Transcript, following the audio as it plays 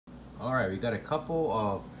All right, we got a couple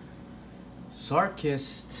of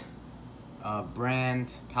Starkist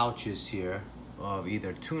brand pouches here of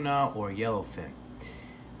either tuna or yellowfin.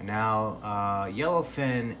 Now,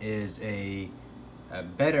 yellowfin is a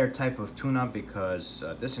better type of tuna because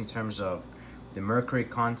this, in terms of the mercury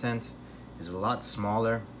content, is a lot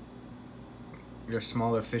smaller. They're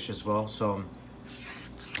smaller fish as well. So,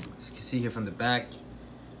 as you can see here from the back,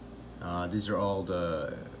 these are all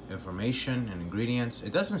the information and ingredients.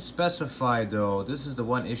 It doesn't specify though, this is the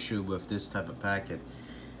one issue with this type of packet.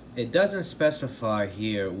 It doesn't specify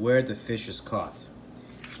here where the fish is caught.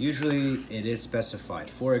 Usually it is specified.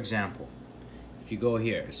 For example, if you go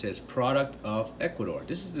here, it says product of Ecuador.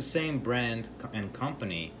 This is the same brand and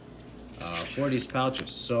company for these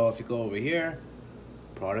pouches. So if you go over here,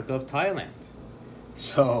 product of Thailand.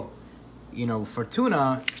 So, you know, for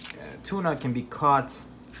tuna, tuna can be caught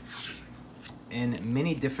in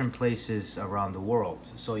many different places around the world.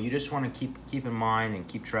 So you just want to keep in mind and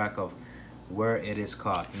keep track of where it is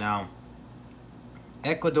caught. Now,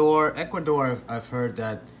 Ecuador, I've heard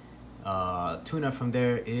that tuna from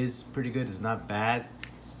there is pretty good, is not bad.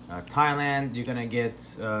 Thailand, you're gonna get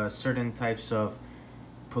certain types of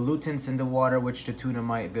pollutants in the water which the tuna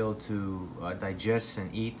might be able to digest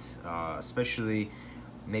and eat, especially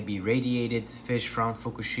maybe radiated fish from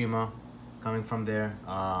Fukushima coming from there.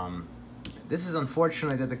 This is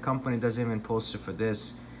unfortunate that the company doesn't even post it for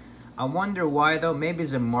this. I wonder why though. Maybe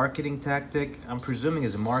it's a marketing tactic. I'm presuming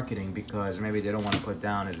it's marketing because maybe they don't want to put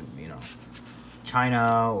down as, you know,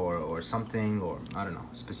 China or something, or I don't know,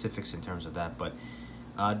 specifics in terms of that. But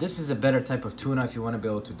this is a better type of tuna if you want to be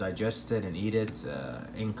able to digest it and eat it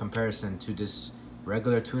in comparison to this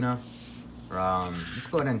regular tuna. Let's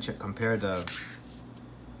go ahead and compare the,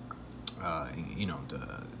 you know,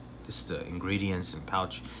 the ingredients and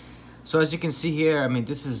pouch. So as you can see here, I mean,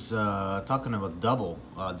 this is talking about double.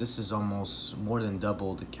 This is almost more than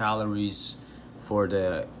double the calories for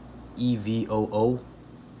the EVVO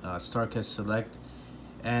Starkist Select.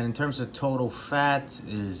 And in terms of total fat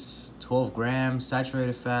is 12 grams.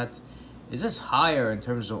 Saturated fat is just higher in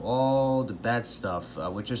terms of all the bad stuff,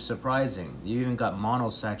 which is surprising. You even got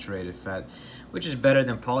monosaturated fat, which is better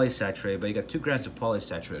than polysaturated, but you got 2 grams of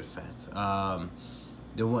polysaturated fat.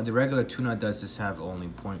 The regular tuna does just have only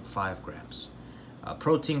 0.5 grams.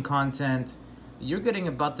 Protein content, you're getting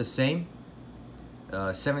about the same.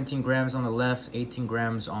 17 grams on the left, 18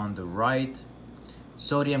 grams on the right.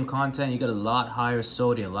 Sodium content, you get a lot higher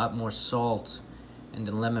sodium, a lot more salt, and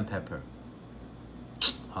then lemon pepper.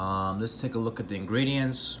 Let's take a look at the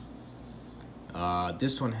ingredients.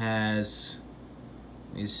 This one has,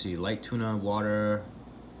 let me see, light tuna, water,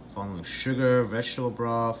 following sugar, vegetable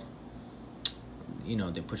broth. You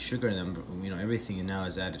know, they put sugar in them, you know, everything now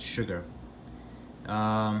is added sugar.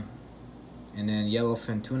 And then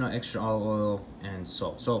yellowfin tuna, extra olive oil, and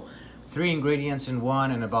salt. So 3 ingredients in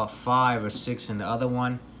one and about 5 or 6 in the other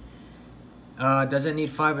one. Does it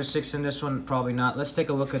need 5 or 6 in this one? Probably not. Let's take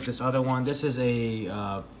a look at this other one. This is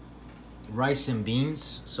a rice and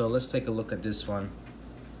beans. So let's take a look at this one.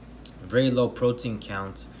 Very low protein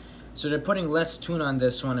count. So they're putting less tuna on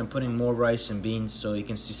this one and putting more rice and beans. So you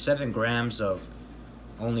can see 7 grams of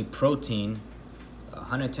only protein,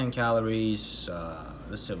 110 calories.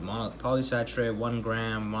 Let's say polysaturated 1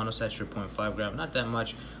 gram, monosaturated 0.5 gram, not that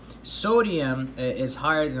much. Sodium is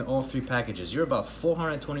higher than all 3 packages. You're about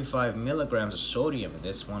 425 milligrams of sodium in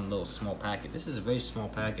this one little small packet. This is a very small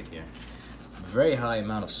packet here. Very high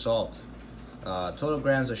amount of salt. Total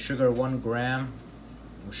grams of sugar, 1 gram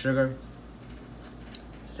of sugar.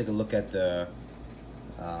 Let's take a look at the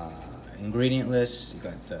ingredient list. You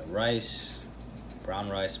got rice, brown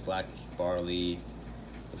rice, black barley.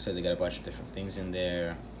 Looks like they got a bunch of different things in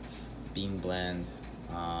there. Bean blend.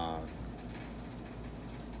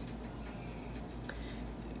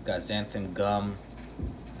 Got xanthan gum.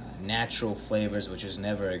 Natural flavors, which is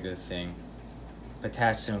never a good thing.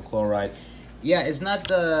 Potassium chloride. Yeah, it's not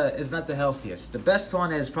the healthiest. The best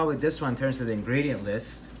one is probably this one in terms of the ingredient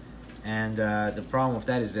list. And the problem with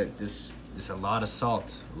that is that there's a lot of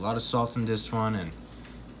salt. A lot of salt in this one, and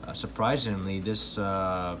surprisingly, this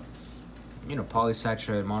you know,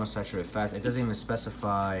 polysaturated, monosaturated fats, it doesn't even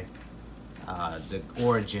specify the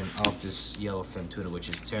origin of this yellowfin tuna, which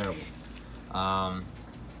is terrible.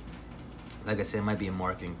 Like I said, it might be a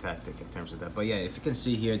marketing tactic in terms of that. But yeah, if you can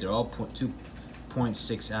see here, they're all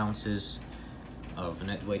 2.6 ounces of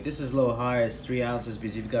net weight. This is a little higher, it's 3 ounces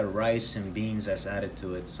because you've got rice and beans that's added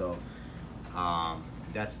to it. So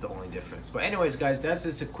that's the only difference. But anyways, guys, that's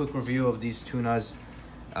just a quick review of these tunas.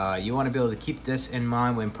 You want to be able to keep this in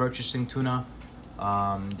mind when purchasing tuna,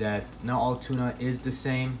 that not all tuna is the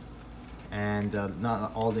same. and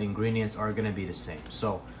not all the ingredients are gonna be the same.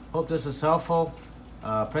 So hope this is helpful.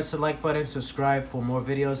 Press the like button, subscribe for more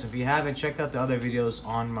videos. If you haven't, check out the other videos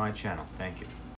on my channel. Thank you.